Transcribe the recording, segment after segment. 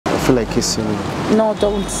feel like kissing you. No,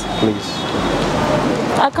 don't. Please.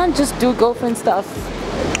 I can't just do girlfriend stuff.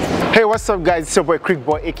 Hey, what's up guys? It's your boy Creek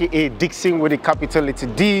Boy, aka Dixon with a capital letter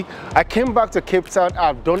D. I came back to Cape Town.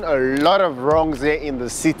 I've done a lot of wrongs here in the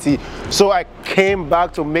city, so I came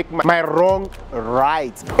back to make my wrong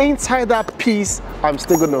right. Inside that piece, I'm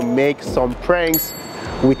still gonna make some pranks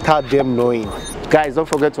without them knowing. Guys, don't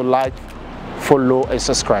forget to like, follow and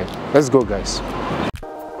subscribe. Let's go guys.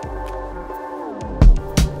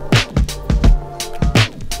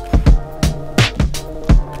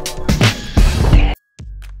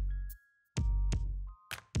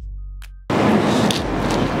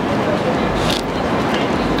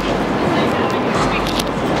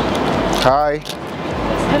 Hi.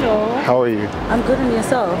 Hello. How are you? I'm good, and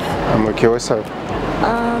yourself? I'm okay. What's up?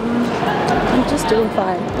 I'm just doing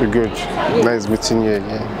fine. You're good. Yeah. Nice meeting you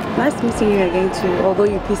again. Nice meeting you again too, although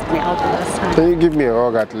you pissed me out the last time. Can you give me a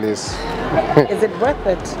hug at least? Is it worth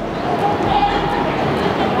it?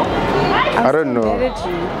 I don't know.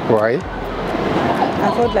 Why?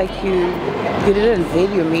 I felt like you didn't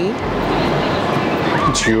value me.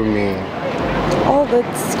 What do you mean? All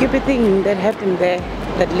that stupid thing that happened there,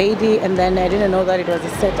 that lady, and then I didn't know that it was a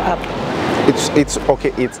setup. It's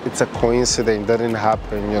okay. It's a coincidence. It didn't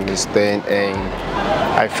happen. You understand? And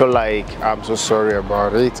I feel like I'm so sorry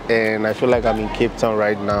about it. And I feel like I'm in Cape Town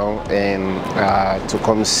right now, and to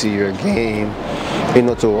come see you again, you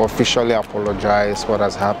know, to officially apologize what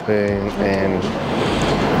has happened. And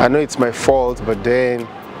I know it's my fault, but then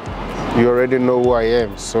you already know who I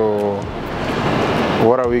am. So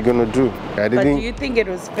what are we gonna do? But do you think it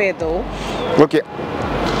was fair though? Okay.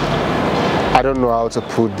 I don't know how to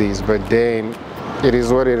put this, but then it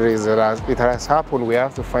is what it is. It has happened. We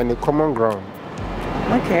have to find a common ground.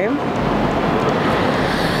 Okay.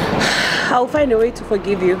 I'll find a way to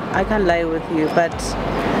forgive you. I can't lie with you, but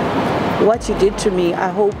what you did to me, I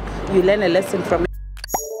hope you learn a lesson from it.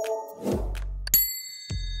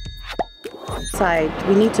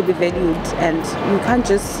 We need to be valued, and you can't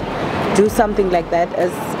just do something like that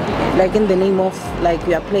as like in the name of like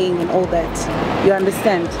we are playing and all that. You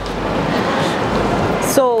understand?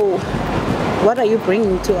 So what are you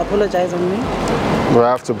bringing to apologize on me? Do I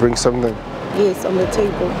have to bring something? Yes, on the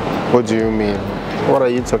table. What do you mean? What are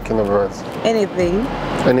you talking about? Anything.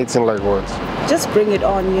 Anything like what? Just bring it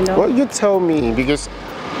on, you know. Well, you tell me, because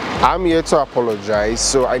I'm here to apologize,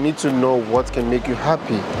 so I need to know what can make you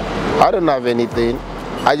happy. I don't have anything.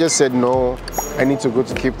 I just said no, I need to go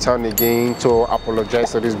to Cape Town again to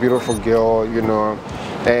apologize to this beautiful girl, you know.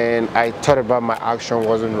 And I thought about my action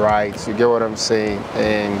wasn't right. You get what I'm saying?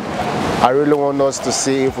 And I really want us to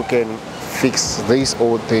see if we can fix this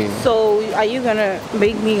old thing. So are you gonna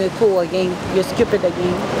make me a fool again? You're stupid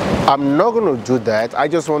again? I'm not gonna do that. I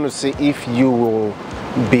just want to see if you will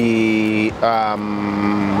be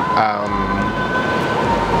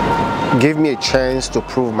give me a chance to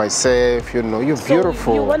prove myself. You know, you're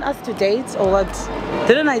beautiful. You want us to date or what?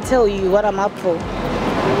 Didn't I tell you what I'm up for?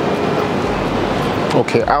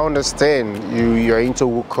 Okay, I understand you're into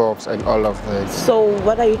hookups and all of that. So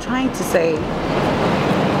what are you trying to say?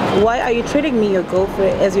 Why are you treating me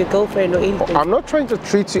as your girlfriend or anything? I'm not trying to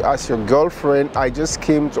treat you as your girlfriend. I just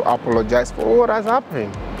came to apologize for what has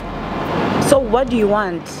happened. So what do you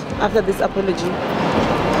want after this apology?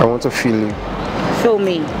 I want to feel you. Feel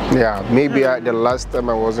me? Yeah, maybe the last time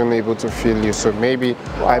I wasn't able to feel you, so maybe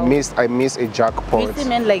wow. I missed a jackpot. You see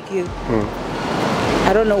men like you.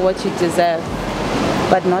 I don't know what you deserve.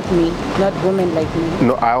 But not me, not women like me.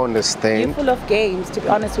 No, I understand. You're full of games, to be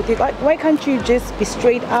honest with you. Why can't you just be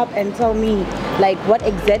straight up and tell me like what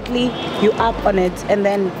exactly you up on it, and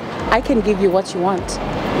then I can give you what you want?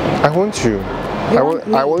 I want you.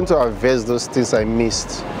 I want to avenge those things I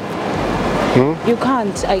missed. You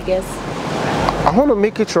can't, I guess. I want to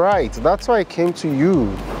make it right. That's why I came to you.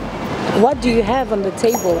 What do you have on the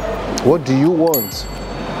table? What do you want?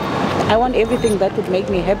 I want everything that would make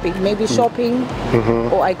me happy. Maybe shopping,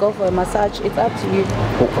 or I go for a massage. It's up to you.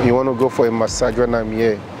 You want to go for a massage when I'm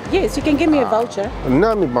here? Yes, you can give me a voucher. No,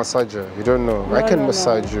 I'm a massager. You don't know. I can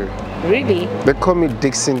massage you. Really? They call me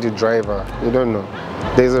Dixon the driver. You don't know.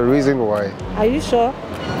 There's a reason why. Are you sure?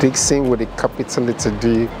 Dixon with a capital letter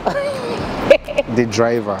D. The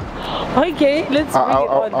driver. Okay, let's bring it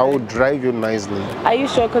on. I will drive you nicely. Are you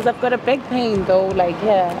sure? Because I've got a back pain though, like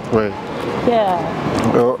here. Wait. Yeah.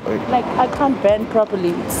 Oh, like I can't bend properly.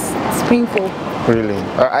 It's painful. Really?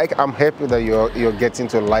 I'm happy that you're getting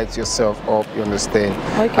to light yourself up, you understand?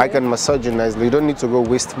 Okay. I can massage you nicely. You don't need to go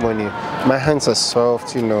waste money. My hands are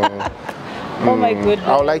soft, you know. Oh my goodness.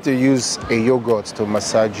 I would like to use a yogurt to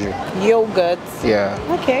massage you. Yogurt? Yeah.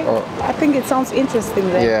 Okay. I think it sounds interesting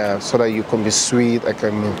then. Yeah, so that you can be sweet. I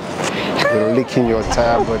can licking your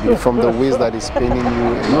entire body from the waist that is paining you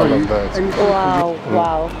and all of that. Wow,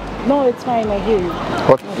 wow. No, it's fine. I hear you.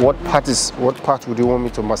 What part would you want me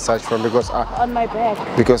to massage from? Because On my back.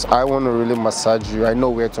 I want to really massage you. I know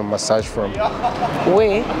where to massage from.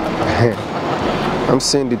 Where? I'm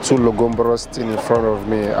seeing the two Logomboros thing in front of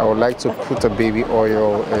me. I would like to put a baby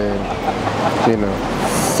oil and, you know.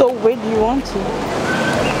 So where do you want to?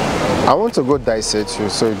 I want to go dissect you,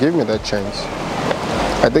 so give me that chance.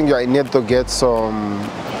 I think I need to get some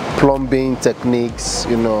plumbing techniques,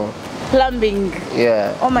 you know. Plumbing.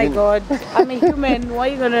 Yeah. Oh my God. I'm a human. Why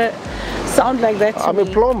are you gonna sound like that to I'm me? a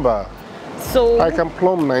plumber. So I can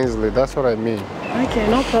plumb nicely. That's what I mean. okay,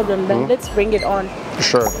 no problem. Then let's bring it on.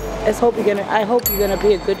 Sure. I hope you're gonna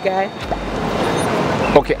be a good guy.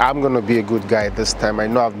 Okay, I'm gonna be a good guy this time. I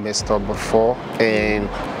know I've messed up before, and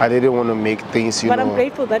I didn't want to make things, you But know. I'm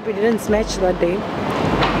grateful that we didn't smash that day.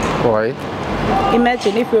 Why?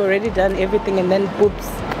 Imagine if we already done everything and then oops,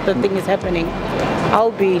 the thing is happening.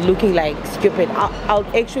 I'll be looking like stupid. I'll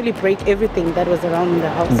actually break everything that was around in the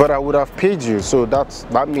house. But I would have paid you, so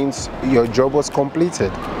that means your job was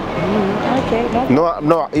completed. Okay, no.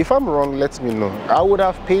 No, if I'm wrong, let me know. I would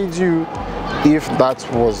have paid you if that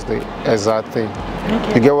was the exact thing.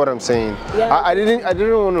 Okay. You get what I'm saying? Yeah. I didn't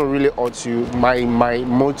want to really hurt you. My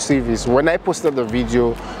motive is when I posted the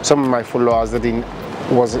video, some of my followers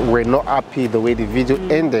were not happy the way the video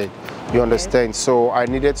ended. You understand? So I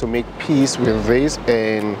needed to make peace with this.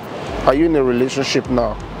 And are you in a relationship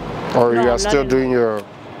now, or No, you are I'm still not doing your?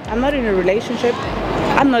 I'm not in a relationship.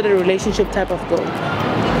 I'm not a relationship type of girl.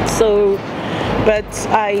 So, but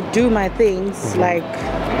I do my things like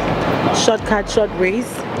shortcut, short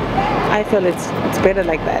race. I feel it's better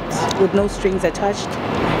like that, with no strings attached,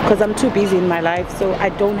 because I'm too busy in my life, so I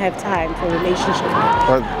don't have time for a relationship.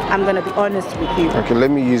 I'm gonna be honest with you. Okay,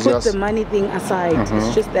 let me use Put the money thing aside.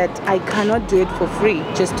 It's just that I cannot do it for free,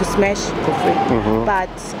 just to smash for free. But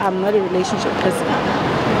I'm not a relationship person.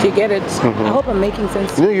 Do you get it? I hope I'm making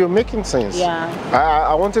sense. No, you're making sense. Yeah.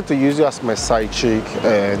 I wanted to use you as my side chick,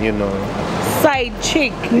 and you know. Side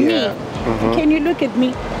chick, me. Yeah. Can you look at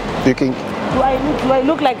me? You can. Do I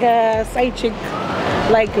look like a side chick?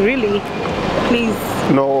 Like really? Please.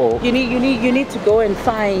 No. You need to go and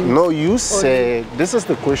find. No, you said, this is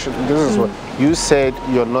the question, this is what, you said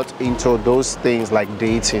you're not into those things like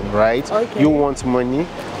dating, right? Okay. You want money.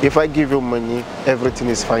 If I give you money, everything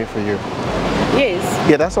is fine for you. Yes.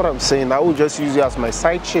 Yeah, that's what I'm saying. I will just use you as my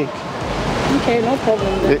side chick. Okay, no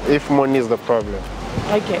problem then. If money is the problem.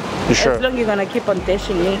 Okay. You sure? As long as you're gonna keep on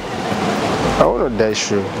dashing me. I want to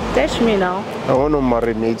dash you. Dash me now. I want to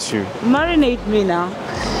marinate you. Marinate me now.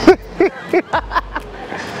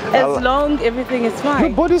 As long everything is Your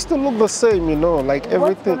fine. body still look the same, you know, like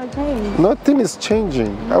everything. What's gonna change? Nothing is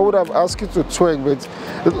changing. I would have asked you to twerk,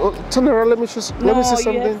 but turn around. Let me see No, you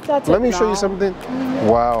something. have started Let me show you now. something.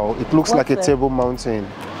 Wow, it looks like a that? Table Mountain.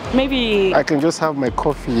 Maybe. I can just have my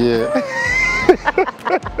coffee here.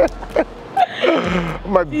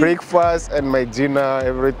 My breakfast and my dinner,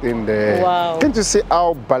 everything there. Wow. Can't you see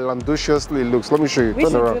how ballandociously it looks? Let me show you. We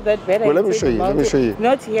Turn should around. do that better Well, let in me show you. Table Let me show you. Mountain.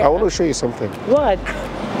 Not here. I want to show you something. What?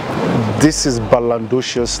 This is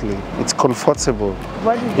ballandociously. It's comfortable.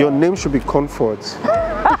 What is Your that? name should be Comfort.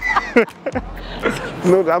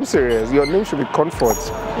 No, I'm serious. Your name should be Comfort.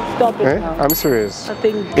 Stop it now. I'm serious. I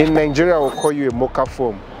think. In Nigeria, I will call you a mocha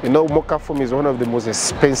foam. You know, mocha foam is one of the most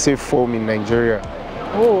expensive foam in Nigeria.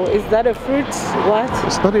 Oh, is that a fruit? What?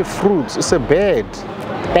 It's not a fruit. It's a bed.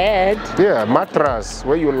 Bed? Yeah, mattress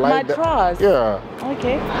where you lie. Mattress? Yeah.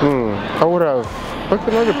 Okay. I would have.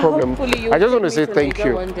 Okay, not a problem. Hopefully you I just will want to take say me to thank Niger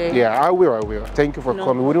you. one day. Yeah, I will. Thank you for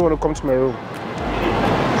coming. Would you want to come to my room?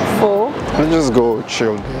 4? Let's just go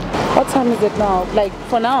chill there. What time is it now? Like,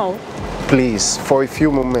 for now, Please, for a few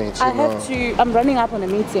moments. I have to, I'm running up on a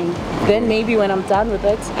meeting. Then maybe when I'm done with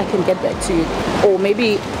it, I can get back to you. Or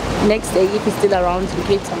maybe next day if he's still around in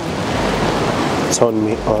Cape Town. Turn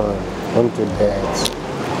me on. Onto that.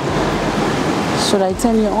 Should I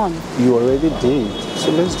turn you on? You already did.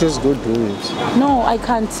 So let's just go do it. No, I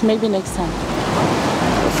can't. Maybe next time.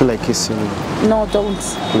 I feel like kissing you. No, don't.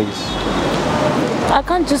 Please. I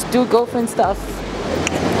can't just do girlfriend stuff.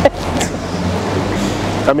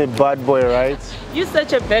 I'm a bad boy, right? You're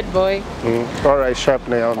such a bad boy. All right, sharp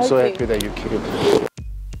now. I'm so Okay. happy that you came.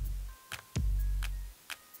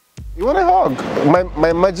 You want a hug?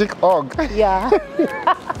 My magic hug. Yeah.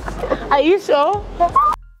 Are you sure?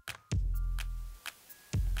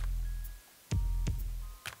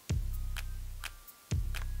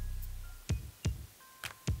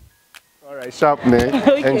 All right, sharp, ne?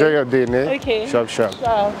 Okay. Enjoy your day, ne? Okay. Sharp.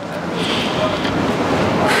 Ciao.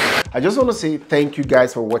 I just want to say thank you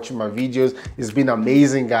guys for watching my videos. It's been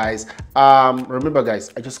amazing, guys. Remember,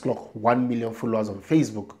 guys, I just clocked 1 million followers on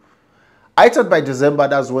Facebook. I thought by December,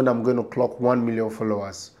 that's when I'm going to clock 1 million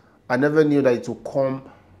followers. I never knew that it would come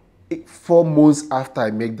 4 months after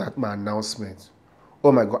I make that my announcement.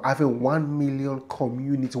 Oh my God, having 1 million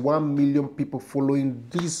community, 1 million people following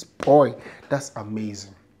this boy, that's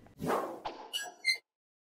amazing.